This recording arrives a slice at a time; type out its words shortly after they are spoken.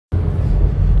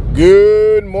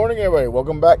Good morning, everybody.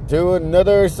 Welcome back to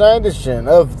another edition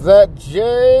of That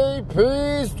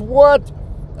JP's What?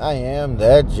 I am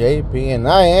That JP, and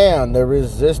I am the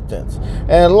Resistance,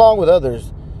 and along with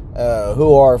others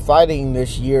who are fighting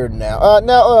this year now.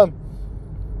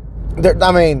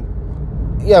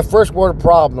 First world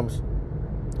problems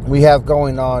we have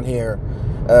going on here.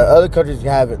 Other countries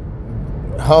have it,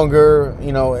 hunger,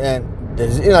 and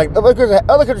other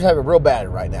countries have it real bad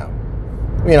right now.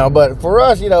 But for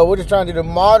us, we're just trying to do the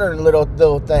modern little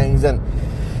things and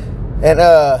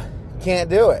can't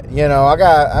do it. I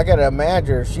got a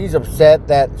manager. She's upset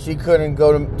that she couldn't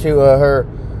go to her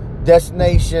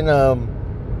destination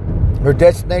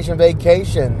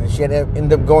vacation. She had to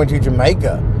end up going to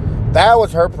Jamaica. That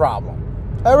was her problem.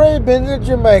 I've already been to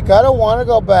Jamaica. I don't want to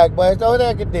go back, but it's all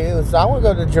I could do. So I want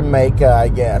to go to Jamaica, I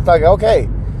guess. Like, okay,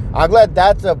 I'm glad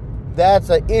that's a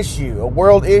issue, a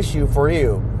world issue for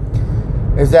you.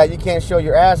 Is that you can't show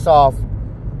your ass off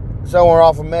somewhere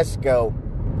off of Mexico,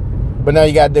 but now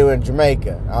you got to do it in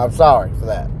Jamaica. I'm sorry for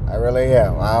that. I really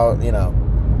am. I'm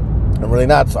really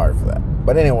not sorry for that.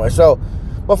 But anyway,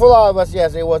 but for a lot of us,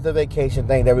 yes, it was the vacation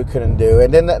thing that we couldn't do.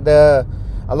 And then a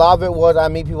lot of it was I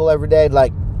meet people every day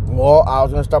like, well, I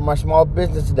was going to start my small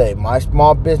business today. My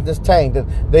small business tanked.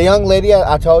 The young lady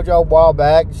I told you a while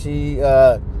back, she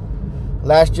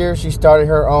last year she started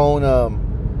her own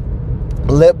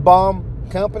lip balm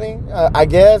company. I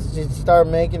guess she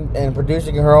started making and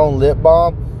producing her own lip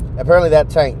balm. Apparently that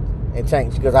tanked. It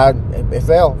tanked because it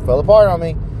fell apart on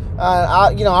me.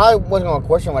 I wasn't going to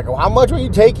question like, how much were you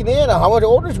taking in? How much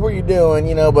orders were you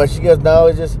doing? But she goes, no,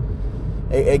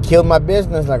 it killed my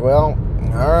business. Like, well,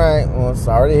 all right. Well,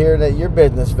 sorry to hear that your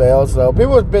business failed. So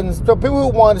people who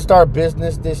wanted to start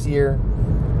business this year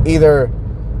either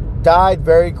died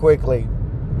very quickly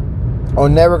or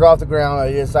never got off the ground,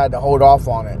 or they decided to hold off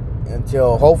on it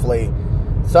until hopefully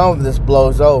some of this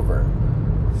blows over.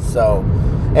 So,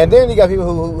 and then you got people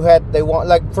who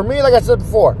like for me, like I said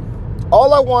before,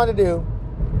 all I wanted to do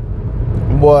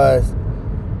was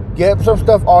get some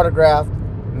stuff autographed,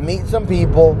 meet some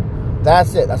people.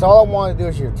 That's it. That's all I wanted to do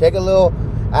this year. Take a little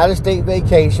out-of-state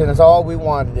vacation. That's all we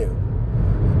wanted to do.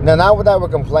 Now, not without we're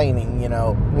complaining, like,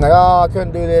 oh, I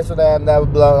couldn't do this or that and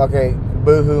that, blah. Okay,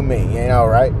 boo-hoo me,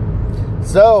 right?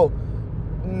 So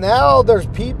now there's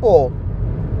people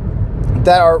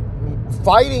that are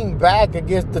fighting back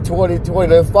against the 2020.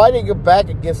 They're fighting back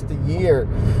against the year,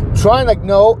 trying like,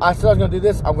 no, I said I was going to do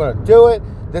this. I'm going to do it.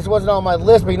 This wasn't on my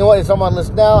list, but you know what? It's on my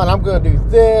list now, and I'm going to do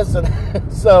this. And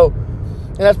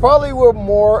and that's probably where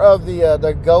more of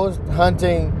the ghost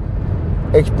hunting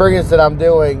experience that I'm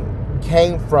doing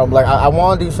came from. Like, I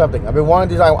want to do something. I've been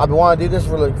wanting to do this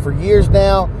for years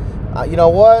now. You know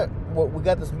what? We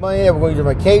got this money. We're going to do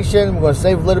a vacation. We're going to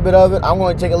save a little bit of it. I'm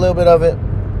going to take a little bit of it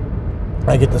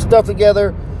and get the stuff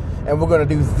together, and we're going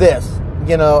to do this,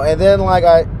 And then like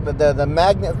the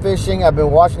magnet fishing, I've been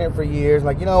watching it for years.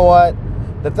 Like, you know what?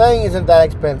 The thing isn't that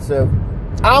expensive.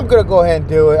 I'm going to go ahead and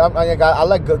do it. I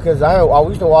let go because I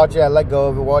used to watch it. I let go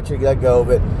of it. Watch it. Let go of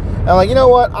it. And I'm like, you know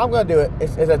what? I'm going to do it.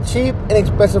 It's a cheap,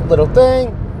 inexpensive little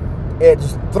thing.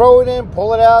 Just throw it in,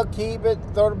 pull it out, keep it,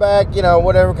 throw it back,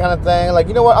 whatever kind of thing. Like,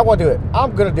 you know what? I want to do it.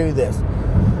 I'm going to do this.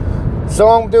 So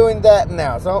I'm doing that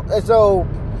now. So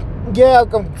yeah,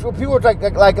 people are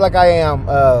like I am.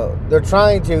 They're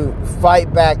trying to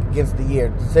fight back against the year,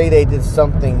 to say they did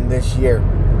something this year.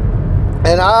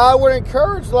 And I would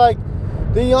encourage, like,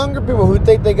 the younger people who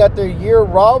think they got their year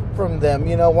robbed from them,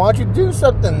 why don't you do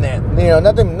something then?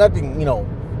 Nothing, not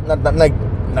like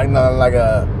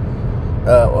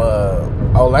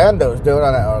Orlando's doing,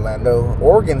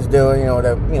 Oregon's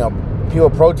doing, people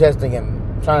protesting and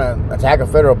trying to attack a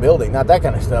federal building, not that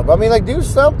kind of stuff. I mean, like, do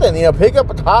something, pick up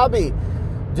a hobby,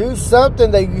 do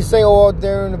something that you say, oh,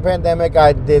 during the pandemic,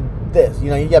 I did this.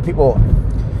 You got people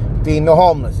feeding the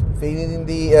homeless, feeding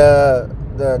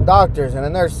the doctors and the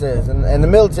nurses and the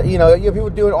military, you have people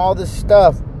doing all this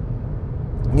stuff,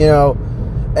 and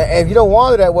if you don't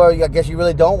want to do that, well, I guess you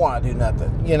really don't want to do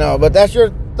nothing, but that's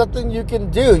something you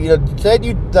can do. Said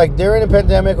you, like, during the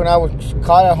pandemic when I was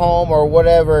caught at home or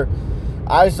whatever,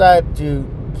 I decided to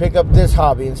pick up this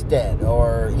hobby instead,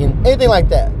 or anything like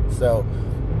that. So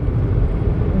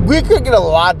we could get a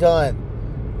lot done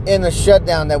in the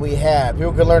shutdown that we had.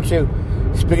 People could learn to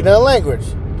speak another language,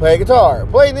 play a guitar,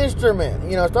 play an instrument,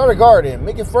 start a garden,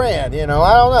 make a friend, I don't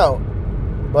know.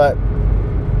 But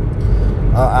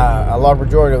a large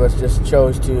majority of us just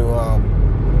chose to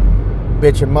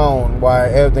bitch and moan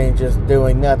while everything's just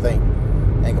doing nothing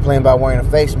and complain about wearing a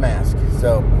face mask.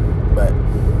 So, but,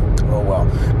 oh well.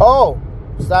 Oh,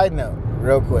 side note,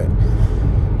 real quick.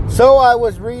 So I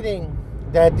was reading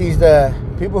that these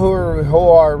people who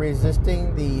are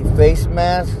resisting the face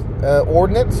mask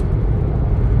ordinance,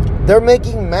 they're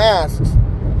making masks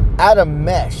out of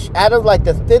mesh, out of like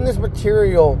the thinnest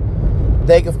material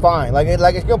they can find. Like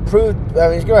it's gonna prove,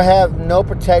 it's gonna have no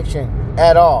protection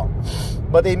at all.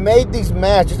 But they made these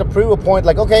masks just to prove a point.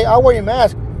 Like, okay, I'll wear your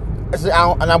mask, and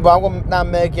I'm gonna not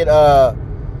make it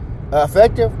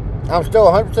effective. I'm still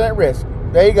 100% at risk.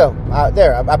 There you go.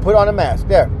 There, I put on a mask.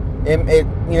 There,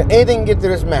 anything can get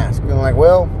through this mask. And I'm like,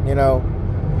 well,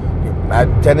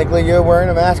 technically you're wearing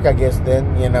a mask, I guess.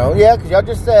 Then, yeah, because y'all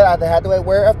just said I had to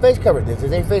wear a face cover. This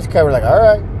is a face cover. Like, all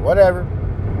right, whatever.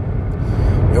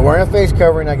 You're wearing a face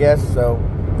covering, I guess. So,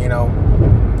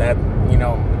 that, at the end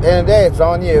of the day, it's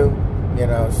on you.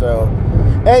 So,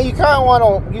 and you kind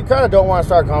of don't want to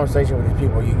start a conversation with these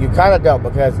people. You kind of don't,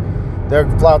 because they'll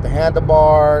fly out the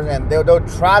handlebars and they'll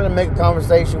try to make a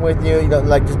conversation with you.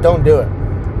 Just don't do it.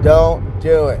 Don't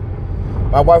do it.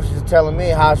 My wife was just telling me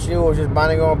how she was just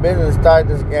minding her own business,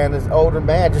 and this older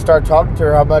man just started talking to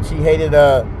her how much he hated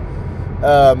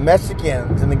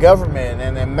Mexicans and the government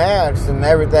and the masks and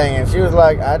everything. And she was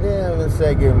like, I didn't even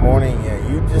say good morning yet.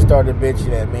 You just started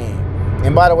bitching at me.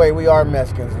 And by the way, we are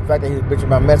Mexicans. The fact that he was bitching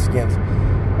about Mexicans,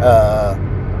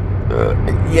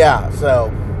 yeah.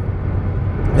 So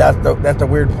that's the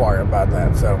weird part about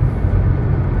that. So,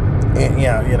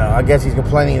 and, I guess he's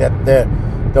complaining that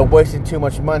they're wasting too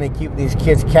much money keeping these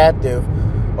kids captive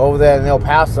over there in El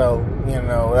Paso.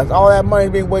 That's all that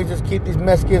money's being wasted just to keep these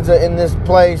Mexicans in this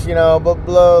place. Blah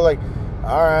blah. Like,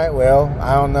 all right, well,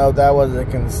 I don't know if that was a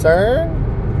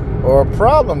concern or a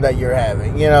problem that you're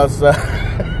having. So.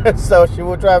 So she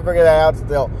will try to figure that out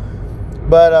still,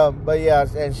 but yeah,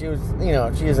 and she was, he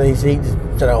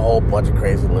just said a whole bunch of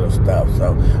crazy little stuff.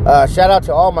 So shout out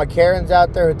to all my Karens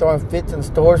out there who are throwing fits in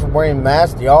stores for wearing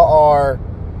masks. Y'all are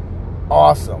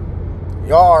awesome.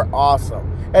 Y'all are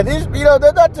awesome. And these, they're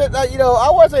not, I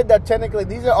want to say that technically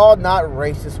these are all not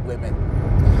racist women.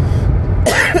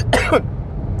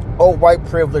 Oh, white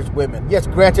privileged women. Yes,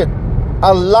 granted,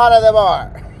 a lot of them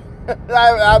are.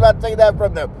 I'm not taking that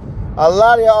from them. A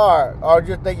lot of y'all are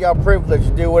just think y'all privileged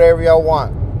to do whatever y'all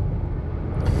want.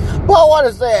 But I want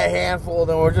to say a handful of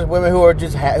them are just women who are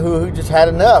just who just had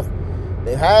enough.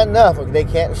 They've had enough. They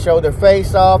can't show their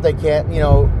face off. They can't,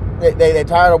 they're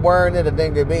tired of wearing it.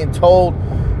 They're being told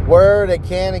where they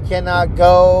can and cannot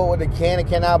go, what they can and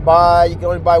cannot buy. You can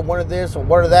only buy one of this or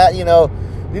one of that. These are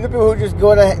people who just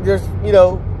go to just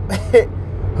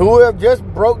who have just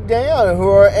broke down and who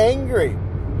are angry.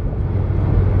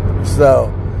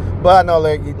 So. But I know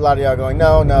a lot of y'all going,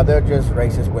 no, they're just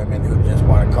racist women who just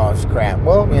want to cause crap.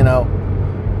 Well,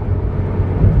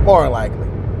 more likely.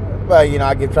 But,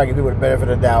 I try to give people the benefit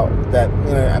of the doubt that,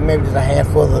 maybe just a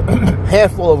handful of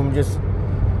them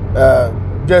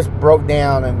just broke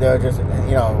down and they're just,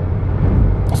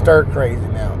 stir crazy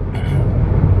now.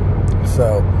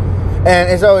 So, and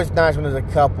it's always nice when there's a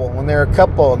couple. When they're a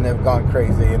couple and they've gone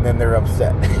crazy and then they're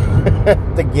upset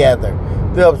together.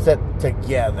 They're upset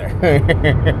together.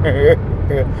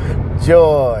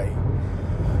 Joy.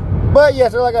 But yeah,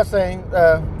 so like I was saying,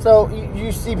 so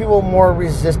you see people more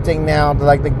resisting now. They're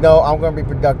like, no, I'm going to be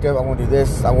productive. I'm going to do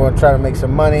this. I'm going to try to make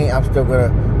some money. I'm still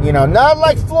going to, not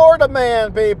like Florida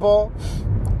man, people.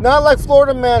 Not like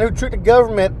Florida man who treat the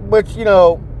government, which,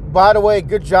 by the way,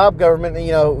 good job, government.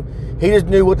 He just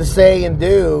knew what to say and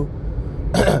do.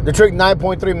 They're treating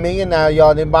 9.3 million now,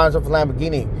 y'all. Didn't buy himself a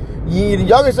Lamborghini.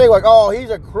 Y'all can say like, oh, he's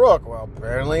a crook. Well,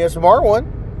 apparently a smart one.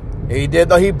 He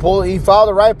filed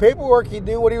the right paperwork. He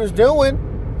knew what he was doing.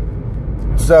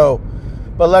 So,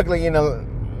 but luckily,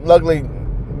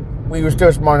 we were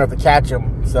still smart enough to catch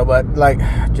him. So, but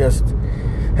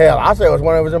hell, I say it was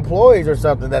one of his employees or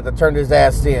something that turned his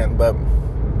ass in. But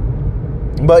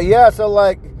yeah, so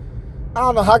I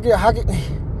don't know how can.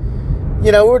 We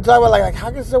were talking about,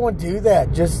 how can someone do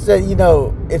that? Just say,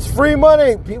 it's free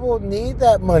money. People need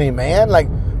that money, man.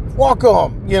 Fuck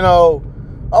them.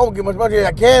 I won't get much money as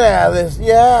I can out of this.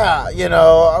 Yeah,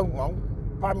 I'll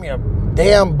buy me a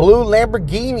damn blue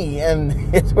Lamborghini.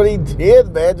 And it's what he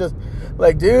did, man. Just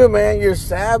dude, man, you're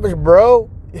savage, bro.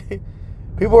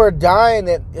 People are dying,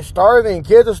 they're starving,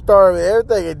 kids are starving,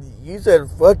 everything. And you said,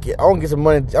 fuck it. I want to get some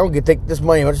money. I want to take this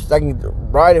money. I can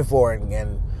ride it for it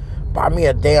and buy me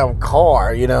a damn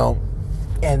car,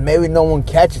 and maybe no one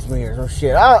catches me or some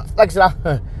shit. I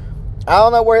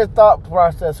don't know where his thought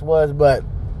process was, but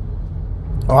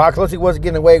or how close he was to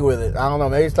getting away with it. I don't know.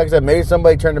 Maybe it's like I said, maybe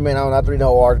somebody turned him in. I don't have to read the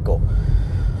whole article.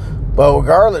 But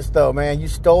regardless, though, man, you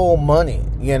stole money.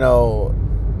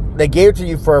 They gave it to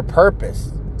you for a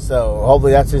purpose. So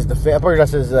hopefully that's his defense. I'm pretty sure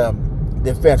that's his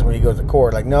defense when he goes to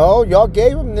court. Like, no, y'all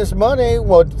gave him this money,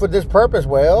 well, for this purpose.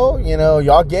 Well, you know,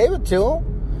 y'all gave it to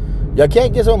him. Y'all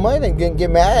can't get some money and get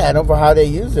mad at them for how they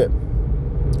use it.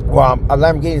 Well, a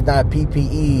Lamborghini's not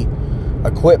PPE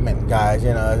equipment, guys.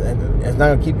 You know, and it's not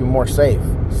going to keep you more safe.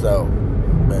 So,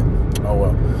 but, oh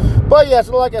well. But yeah,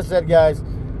 so like I said, guys,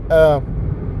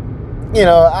 you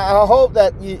know, I hope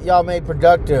that y'all made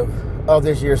productive of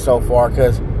this year so far,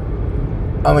 because,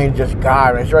 I mean, just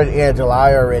God, it's right at the end of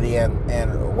July already,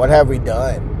 and what have we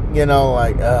done? You know,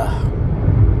 like,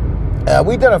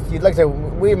 we done a few, like I said,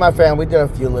 we and my family, we did a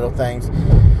few little things.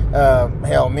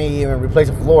 Hell, me even replace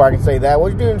a floor, I can say that.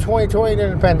 What did you do in 2020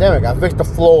 during the pandemic? I fixed the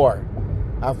floor.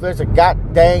 I fixed the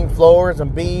god dang floors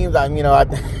and beams. I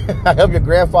helped your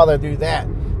grandfather do that.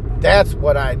 That's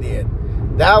what I did.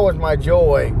 That was my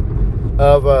joy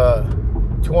of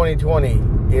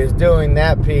 2020, is doing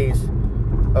that piece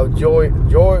of joyful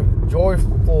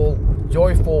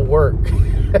work.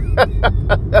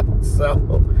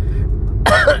 So,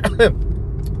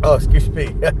 oh, excuse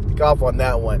me, cough on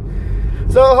that one.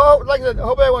 So, like I said,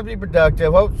 hope everyone be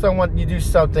productive. Hope you do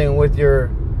something with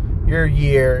your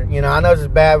year. You know, I know this is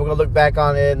bad. We're gonna look back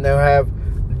on it, and they'll have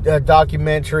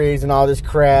documentaries and all this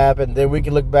crap, and then we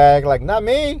can look back like, not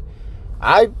me.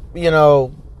 I, you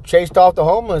know, chased off the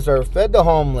homeless, or fed the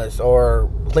homeless, or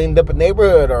cleaned up a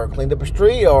neighborhood, or cleaned up a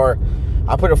street, or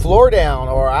I put a floor down,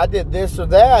 or I did this or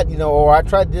that, you know, or I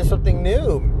tried to do something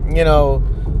new, you know.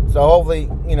 So hopefully,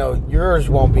 you know, yours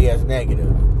won't be as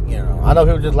negative. You know, I know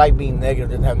people just like being negative,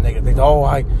 just have negative things. Oh,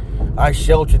 I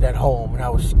sheltered at home and I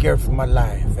was scared for my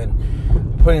life, and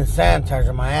putting sanitizer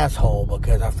in my asshole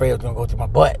because I was afraid it was going to go through my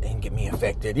butt and get me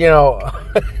infected, you know.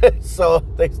 So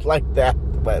things like that.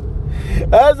 But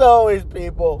as always,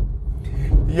 people,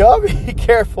 y'all be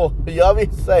careful, y'all be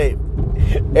safe,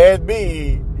 and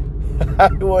I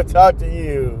will talk to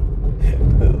you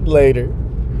later.